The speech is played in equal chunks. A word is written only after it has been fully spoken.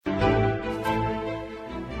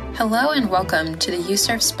Hello and welcome to the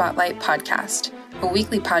USCIRF Spotlight podcast, a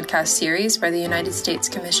weekly podcast series by the United States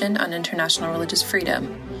Commission on International Religious Freedom,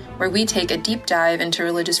 where we take a deep dive into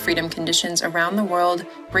religious freedom conditions around the world,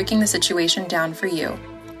 breaking the situation down for you.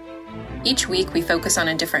 Each week we focus on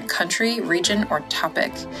a different country, region, or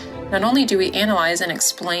topic. Not only do we analyze and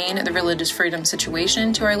explain the religious freedom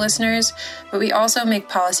situation to our listeners, but we also make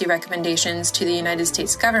policy recommendations to the United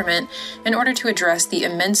States government in order to address the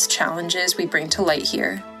immense challenges we bring to light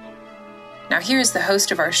here. Now here is the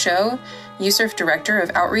host of our show, USCIRF Director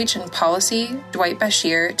of Outreach and Policy, Dwight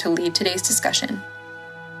Bashir, to lead today's discussion.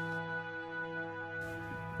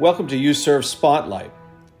 Welcome to USCIRF Spotlight.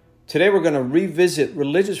 Today we're going to revisit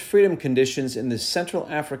religious freedom conditions in the Central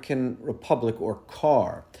African Republic, or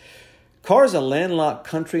CAR. CAR is a landlocked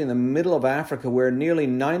country in the middle of Africa where nearly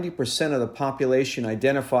 90% of the population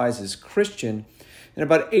identifies as Christian and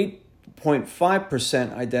about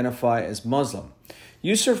 8.5% identify as Muslim.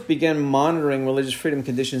 USCIRF began monitoring religious freedom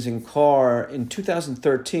conditions in CAR in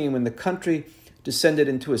 2013 when the country descended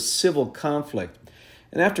into a civil conflict.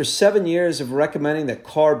 And after 7 years of recommending that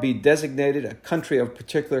CAR be designated a country of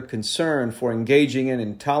particular concern for engaging in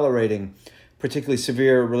and tolerating particularly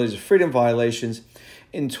severe religious freedom violations,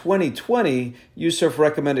 in 2020, USCIRF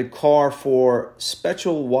recommended CAR for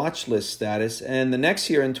special watch list status, and the next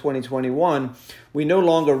year in 2021, we no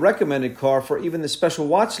longer recommended CAR for even the special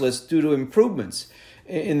watch list due to improvements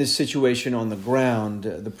in the situation on the ground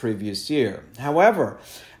the previous year. However,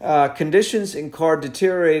 conditions in CAR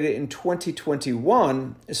deteriorated in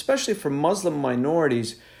 2021, especially for Muslim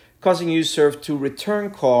minorities, causing USCIRF to return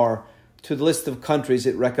CAR to the list of countries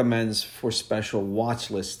it recommends for special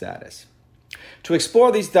watch list status. To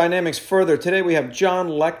explore these dynamics further, today we have John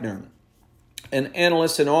Lechner, an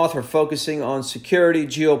analyst and author focusing on security,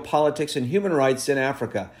 geopolitics, and human rights in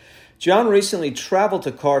Africa. John recently traveled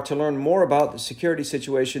to CAR to learn more about the security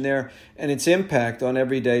situation there and its impact on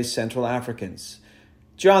everyday Central Africans.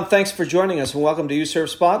 John, thanks for joining us and welcome to USCIRF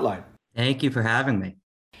Spotlight. Thank you for having me.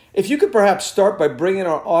 If you could perhaps start by bringing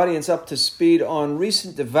our audience up to speed on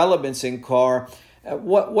recent developments in CAR,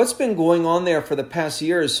 what's been going on there for the past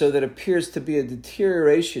years so that appears to be a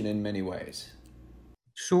deterioration in many ways?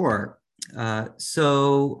 Sure.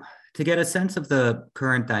 So to get a sense of the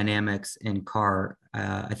current dynamics in CAR,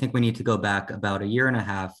 I think we need to go back about a year and a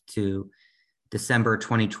half to December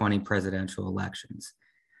 2020 presidential elections.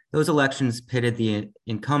 Those elections pitted the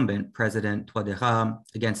incumbent President Touadéra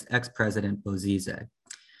against ex-President Bozizé.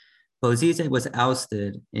 Bozizé was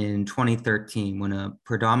ousted in 2013 when a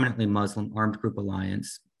predominantly Muslim armed group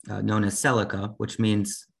alliance known as Seleka, which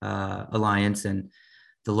means alliance in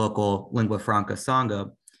the local lingua franca Sangha,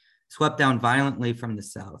 swept down violently from the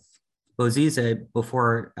south. Bozizé,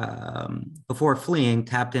 before fleeing,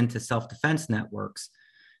 tapped into self-defense networks,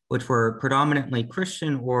 which were predominantly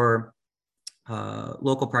Christian or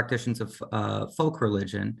local practitioners of folk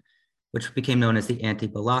religion, which became known as the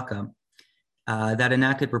Anti-Balaka, that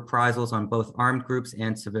enacted reprisals on both armed groups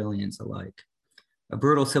and civilians alike. A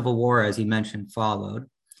brutal civil war, as you mentioned, followed.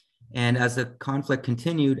 And as the conflict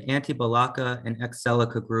continued, Anti-Balaka and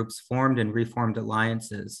ex-Seleka groups formed and reformed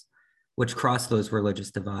alliances which crossed those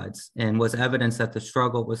religious divides, and was evidence that the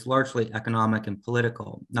struggle was largely economic and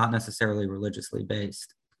political, not necessarily religiously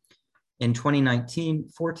based. In 2019,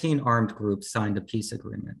 14 armed groups signed a peace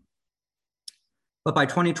agreement. But by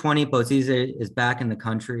 2020, Bozizé is back in the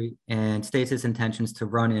country and states his intentions to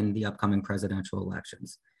run in the upcoming presidential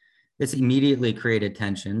elections. This immediately created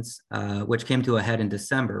tensions, which came to a head in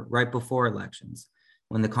December, right before elections,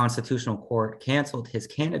 when the Constitutional Court canceled his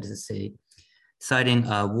candidacy, citing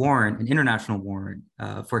an international warrant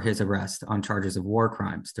for his arrest on charges of war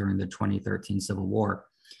crimes during the 2013 Civil War.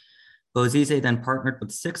 Bozizé then partnered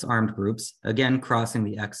with 6 armed groups, again crossing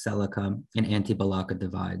the ex-Seleka and Anti-Balaka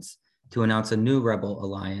divides, to announce a new rebel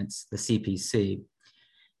alliance, the CPC,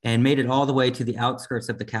 and made it all the way to the outskirts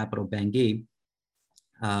of the capital, Bangui,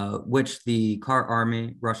 which the CAR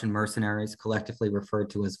army, Russian mercenaries, collectively referred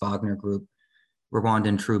to as Wagner Group,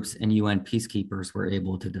 Rwandan troops, and UN peacekeepers were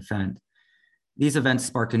able to defend. These events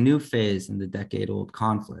sparked a new phase in the decade-old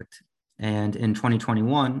conflict. And in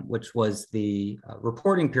 2021, which was the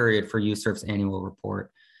reporting period for USCIRF's annual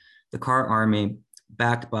report, the CAR army,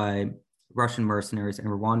 backed by Russian mercenaries and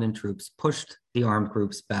Rwandan troops, pushed the armed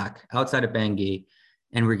groups back outside of Bangui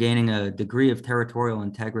and regaining a degree of territorial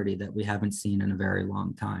integrity that we haven't seen in a very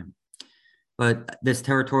long time. But this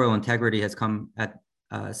territorial integrity has come at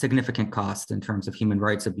significant cost in terms of human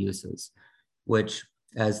rights abuses, which,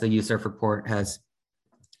 as the USCIRF report has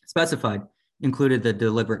specified, included the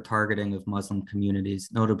deliberate targeting of Muslim communities,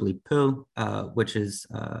 notably Peul, which is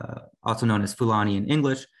also known as Fulani in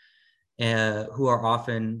English, who are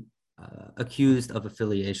often accused of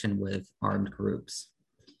affiliation with armed groups.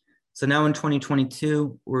 So now in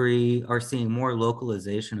 2022, we are seeing more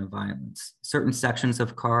localization of violence. Certain sections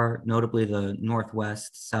of CAR, notably the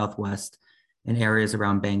Northwest, Southwest, and areas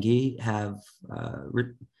around Bangui have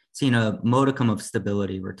seen a modicum of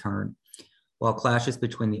stability return, while clashes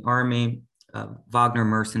between the army, Wagner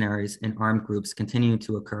mercenaries, and armed groups continue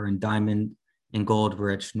to occur in diamond and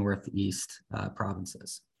gold-rich Northeast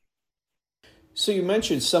provinces. So you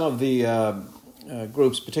mentioned some of the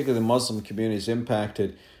groups, particularly the Muslim communities,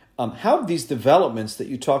 impacted. How have these developments that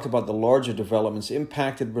you talked about, the larger developments,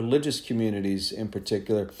 impacted religious communities in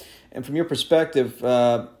particular? And from your perspective,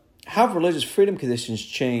 how have religious freedom conditions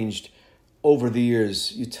changed over the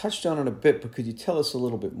years? You touched on it a bit, but could you tell us a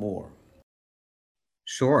little bit more?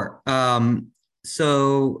 Sure.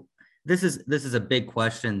 So this is a big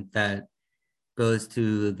question that goes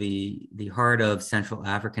to the heart of Central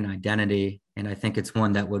African identity, and I think it's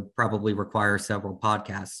one that would probably require several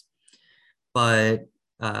podcasts. But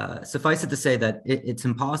suffice it to say that it's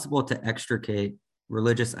impossible to extricate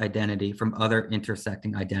religious identity from other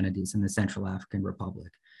intersecting identities in the Central African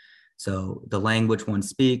Republic. So the language one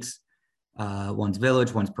speaks, one's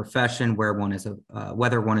village, one's profession, whether one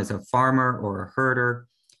is a farmer or a herder,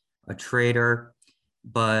 a trader.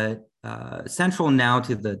 But central now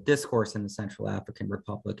to the discourse in the Central African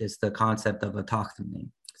Republic is the concept of autochthony.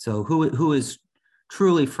 So who is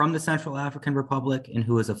truly from the Central African Republic and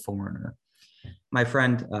who is a foreigner. My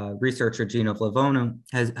friend, researcher Gino Flavona,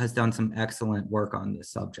 has done some excellent work on this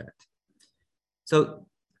subject. So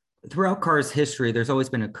throughout CAR's history, there's always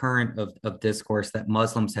been a current of discourse that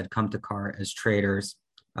Muslims had come to CAR as traders,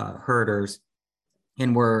 herders,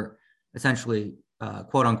 and were essentially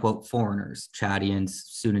quote unquote foreigners, Chadians,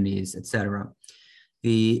 Sudanese, etc.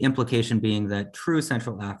 The implication being that true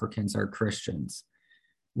Central Africans are Christians.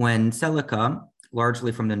 When Seleka,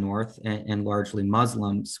 largely from the north and largely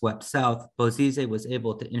Muslim, swept south, Bozize was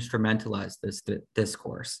able to instrumentalize this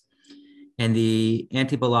discourse. And the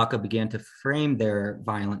anti-Balaka began to frame their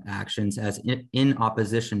violent actions as in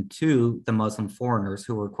opposition to the Muslim foreigners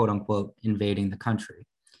who were, quote unquote, invading the country.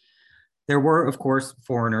 There were, of course,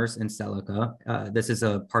 foreigners in Seleka. This is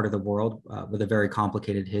a part of the world with a very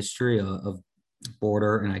complicated history of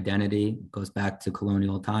border and identity. It goes back to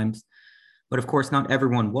colonial times. But of course, not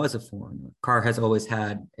everyone was a foreigner. CAR has always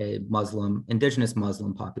had a indigenous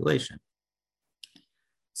Muslim population.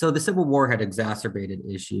 So the Civil War had exacerbated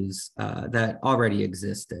issues that already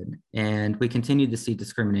existed, and we continue to see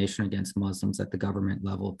discrimination against Muslims at the government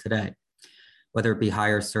level today, whether it be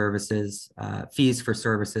higher services, fees for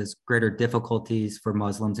services, greater difficulties for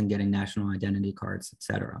Muslims in getting national identity cards,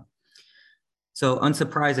 etc. So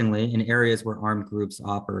unsurprisingly, in areas where armed groups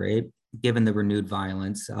operate, given the renewed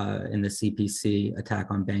violence in the CPC attack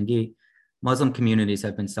on Bangui, Muslim communities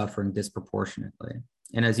have been suffering disproportionately.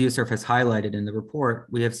 And as Yusuf has highlighted in the report,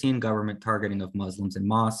 we have seen government targeting of Muslims in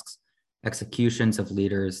mosques, executions of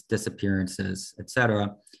leaders, disappearances,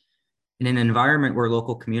 etc. In an environment where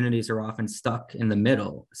local communities are often stuck in the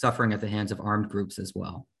middle, suffering at the hands of armed groups as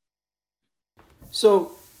well.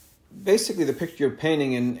 So basically the picture you're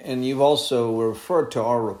painting, and you've also referred to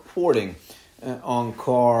our reporting on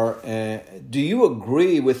CAR. Do you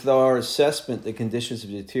agree with our assessment that conditions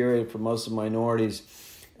have deteriorated for Muslim minorities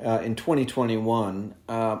in 2021,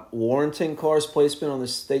 warranting CAR's placement on the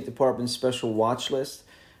State Department's special watch list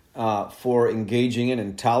for engaging in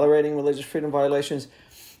and tolerating religious freedom violations?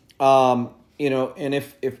 And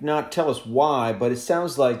if not, tell us why. But it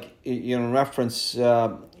sounds like, in reference,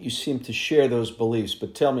 you seem to share those beliefs.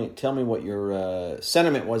 But tell me what your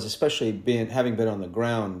sentiment was, especially having been on the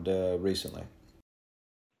ground recently.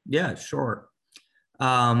 Yeah, sure.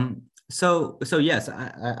 So yes,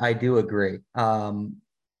 I do agree.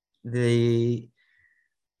 The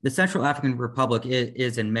Central African Republic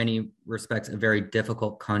is in many respects a very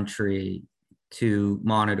difficult country to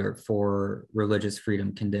monitor for religious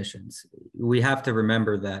freedom conditions. We have to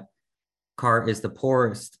remember that CAR is the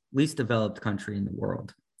poorest, least developed country in the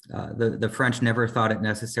world. The French never thought it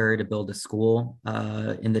necessary to build a school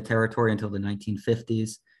in the territory until the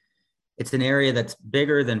 1950s. It's an area that's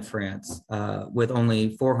bigger than France, with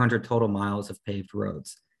only 400 total miles of paved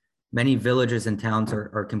roads. Many villages and towns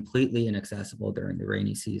are completely inaccessible during the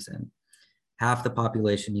rainy season. Half the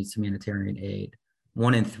population needs humanitarian aid.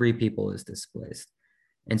 1 in 3 people is displaced.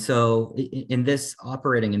 And so in this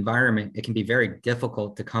operating environment, it can be very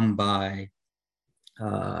difficult to come by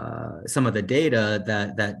some of the data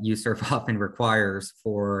that USCIRF often requires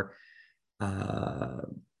for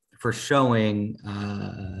showing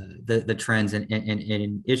the trends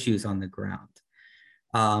and issues on the ground.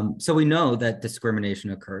 So we know that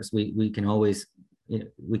discrimination occurs. We can always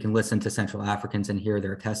we can listen to Central Africans and hear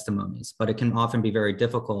their testimonies, but it can often be very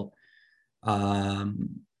difficult,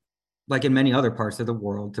 like in many other parts of the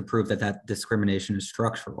world, to prove that that discrimination is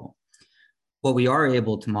structural. What we are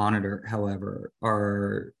able to monitor, however,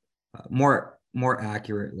 are more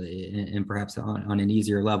accurately and perhaps on an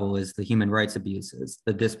easier level is the human rights abuses,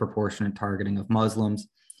 the disproportionate targeting of Muslims,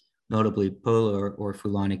 notably Pula or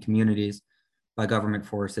Fulani communities, by government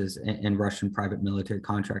forces and Russian private military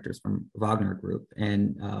contractors from Wagner Group.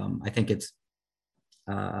 And I think it's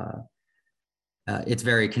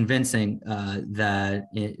very convincing that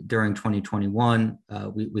during 2021,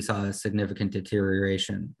 we saw a significant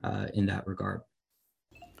deterioration in that regard.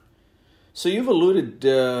 So you've alluded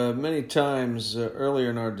many times earlier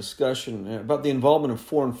in our discussion about the involvement of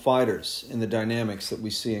foreign fighters in the dynamics that we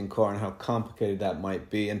see in CAR and how complicated that might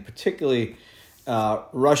be, and particularly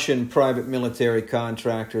Russian private military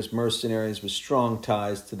contractors, mercenaries with strong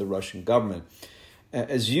ties to the Russian government.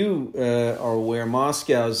 As you are aware,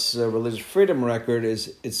 Moscow's religious freedom record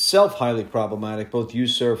is itself highly problematic. Both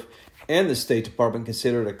USCIRF and the State Department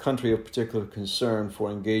consider it a country of particular concern for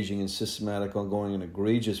engaging in systematic, ongoing, and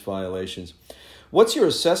egregious violations. What's your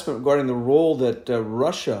assessment regarding the role that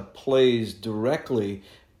Russia plays directly,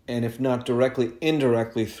 and if not directly,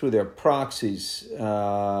 indirectly through their proxies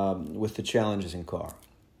with the challenges in CAR?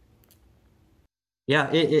 Yeah,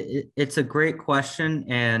 it's a great question,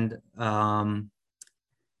 and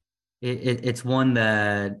it's one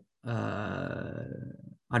that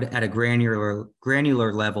at a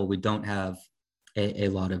granular level, we don't have a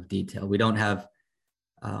lot of detail. We don't have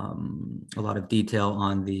a lot of detail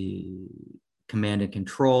on the command and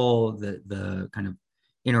control, the kind of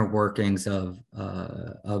inner workings of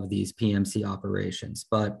these PMC operations.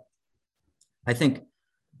 But I think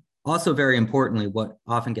also very importantly, what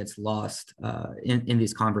often gets lost in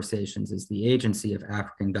these conversations is the agency of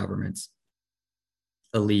African governments,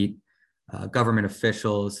 elite, government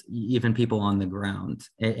officials, even people on the ground.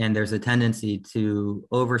 And there's a tendency to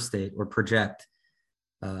overstate or project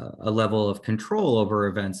a level of control over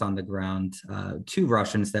events on the ground to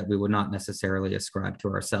Russians that we would not necessarily ascribe to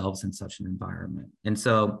ourselves in such an environment. And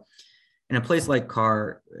so in a place like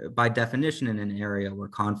CAR, by definition, in an area where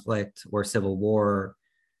conflict or civil war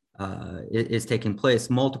is taking place,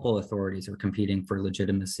 multiple authorities are competing for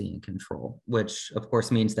legitimacy and control, which of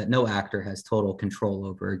course means that no actor has total control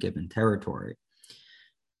over a given territory.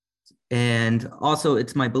 And also,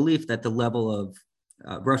 it's my belief that the level of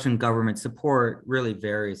Russian government support really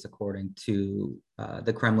varies according to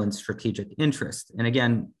the Kremlin's strategic interest. And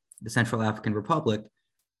again, the Central African Republic,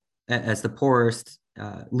 as the poorest,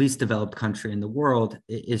 least developed country in the world,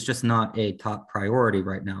 is just not a top priority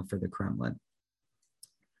right now for the Kremlin.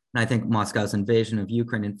 And I think Moscow's invasion of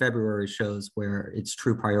Ukraine in February shows where its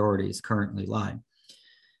true priorities currently lie.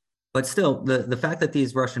 But still, the fact that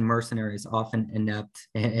these Russian mercenaries, often inept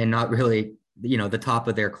and not really, the top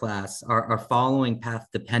of their class, are following path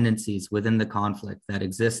dependencies within the conflict that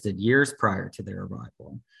existed years prior to their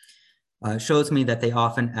arrival, shows me that they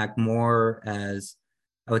often act more as,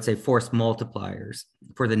 I would say, force multipliers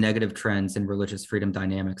for the negative trends in religious freedom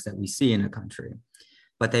dynamics that we see in a country.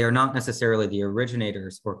 But they are not necessarily the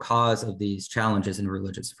originators or cause of these challenges in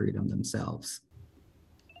religious freedom themselves.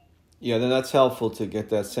 Yeah, then that's helpful to get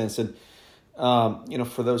that sense. And,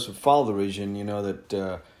 for those who follow the region,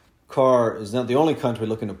 that CAR is not the only country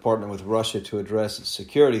looking to partner with Russia to address its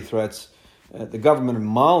security threats. The government of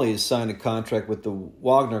Mali has signed a contract with the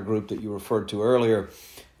Wagner Group that you referred to earlier.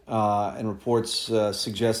 And reports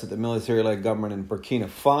suggest that the military-led government in Burkina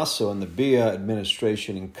Faso and the Biya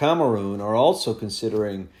administration in Cameroon are also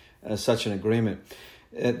considering such an agreement.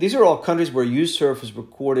 These are all countries where USCIRF has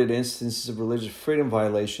recorded instances of religious freedom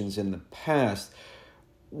violations in the past.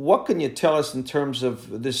 What can you tell us in terms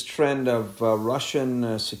of this trend of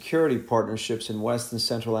Russian security partnerships in West and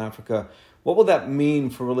Central Africa? What will that mean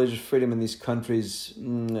for religious freedom in these countries,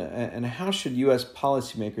 and how should U.S.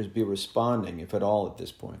 policymakers be responding, if at all, at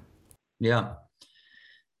this point? Yeah.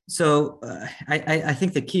 So I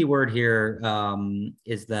think the key word here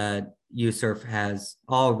is that USCIRF has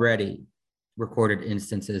already recorded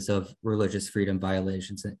instances of religious freedom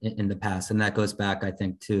violations in the past, and that goes back, I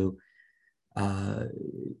think, to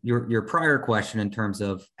your prior question in terms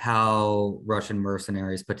of how Russian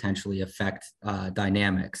mercenaries potentially affect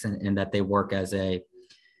dynamics and that they work as a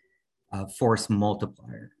force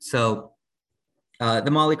multiplier. So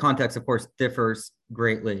the Mali context, of course, differs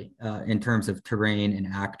greatly in terms of terrain and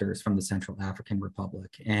actors from the Central African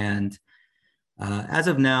Republic. And as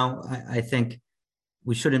of now, I think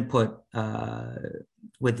we shouldn't put,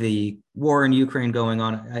 with the war in Ukraine going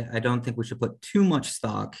on, I don't think we should put too much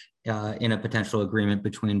stock in a potential agreement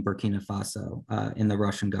between Burkina Faso and the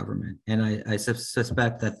Russian government. And I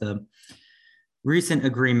suspect that the recent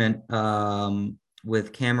agreement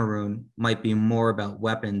with Cameroon might be more about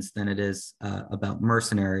weapons than it is about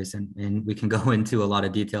mercenaries. And we can go into a lot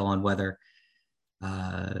of detail on whether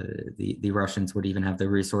the Russians would even have the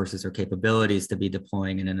resources or capabilities to be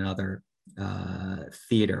deploying in another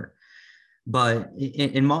theater. But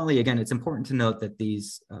in Mali, again, it's important to note that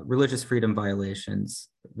these religious freedom violations,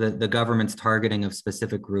 the government's targeting of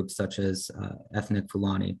specific groups such as ethnic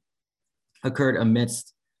Fulani, occurred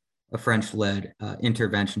amidst a French-led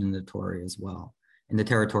intervention in the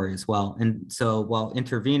territory as well. And so while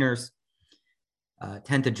interveners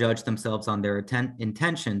tend to judge themselves on their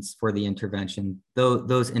intentions for the intervention,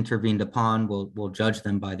 those intervened upon will judge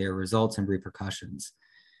them by their results and repercussions.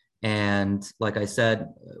 And like I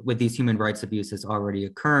said, with these human rights abuses already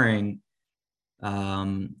occurring,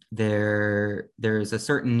 there's a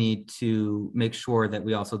certain need to make sure that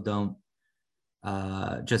we also don't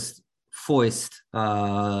just foist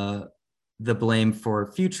the blame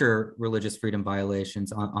for future religious freedom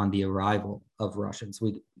violations on the arrival of Russians.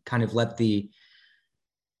 We kind of let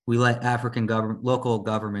African local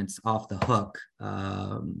governments off the hook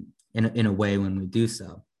in a way when we do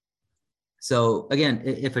so. So again,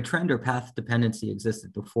 if a trend or path dependency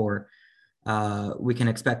existed before, we can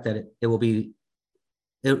expect that it will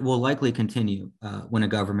likely continue when a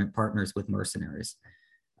government partners with mercenaries.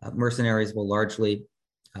 Mercenaries will largely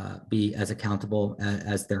be as accountable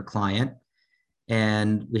as their client.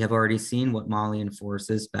 And we have already seen what Malian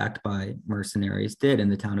forces backed by mercenaries did in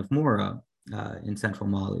the town of Moura in central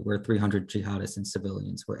Mali, where 300 jihadists and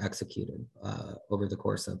civilians were executed over the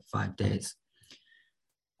course of 5 days.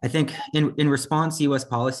 I think in response, US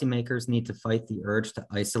policymakers need to fight the urge to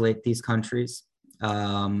isolate these countries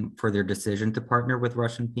for their decision to partner with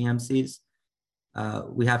Russian PMCs.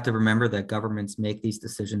 We have to remember that governments make these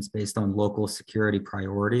decisions based on local security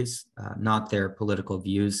priorities, not their political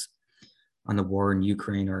views on the war in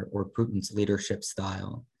Ukraine or Putin's leadership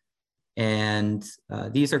style. And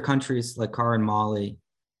these are countries like CAR and Mali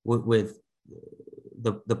with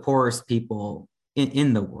the poorest people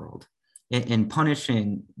in the world. And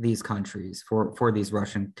punishing these countries for these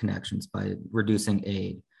Russian connections by reducing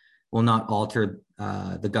aid will not alter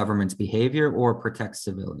the government's behavior or protect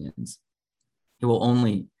civilians. It will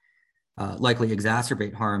only likely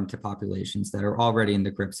exacerbate harm to populations that are already in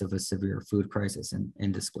the grips of a severe food crisis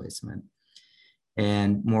and displacement.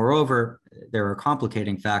 And moreover, there are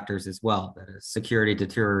complicating factors as well, that is security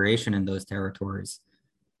deterioration in those territories,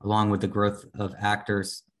 along with the growth of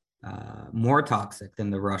actors more toxic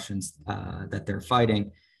than the Russians that they're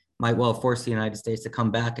fighting, might well force the United States to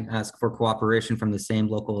come back and ask for cooperation from the same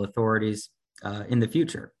local authorities in the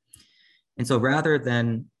future. And so rather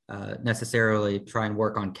than necessarily try and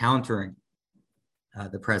work on countering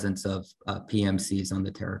the presence of PMCs on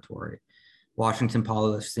the territory, Washington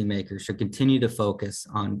policymakers should continue to focus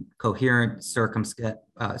on coherent,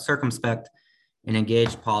 circumspect, and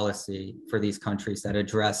engaged policy for these countries that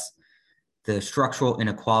address the structural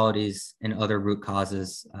inequalities and other root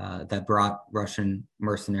causes that brought Russian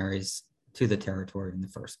mercenaries to the territory in the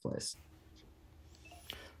first place.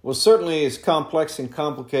 Well, certainly it's complex and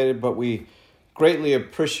complicated, but we greatly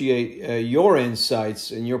appreciate your insights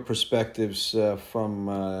and your perspectives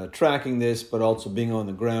from tracking this, but also being on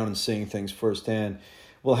the ground and seeing things firsthand.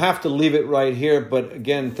 We'll have to leave it right here, but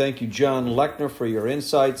again, thank you, John Lechner, for your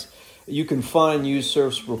insights. You can find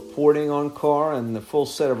USCIRF's reporting on CAR and the full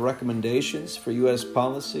set of recommendations for U.S.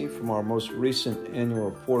 policy from our most recent annual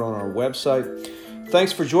report on our website.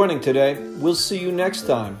 Thanks for joining today. We'll see you next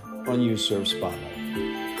time on USCIRF Spotlight.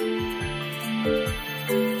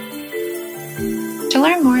 To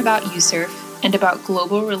learn more about USCIRF and about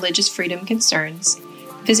global religious freedom concerns,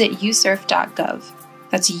 visit uscirf.gov.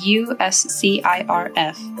 That's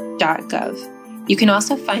USCIRF.gov. You can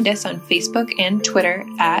also find us on Facebook and Twitter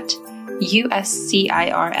at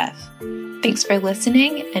USCIRF. Thanks for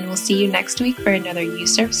listening, and we'll see you next week for another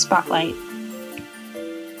USCIRF Spotlight.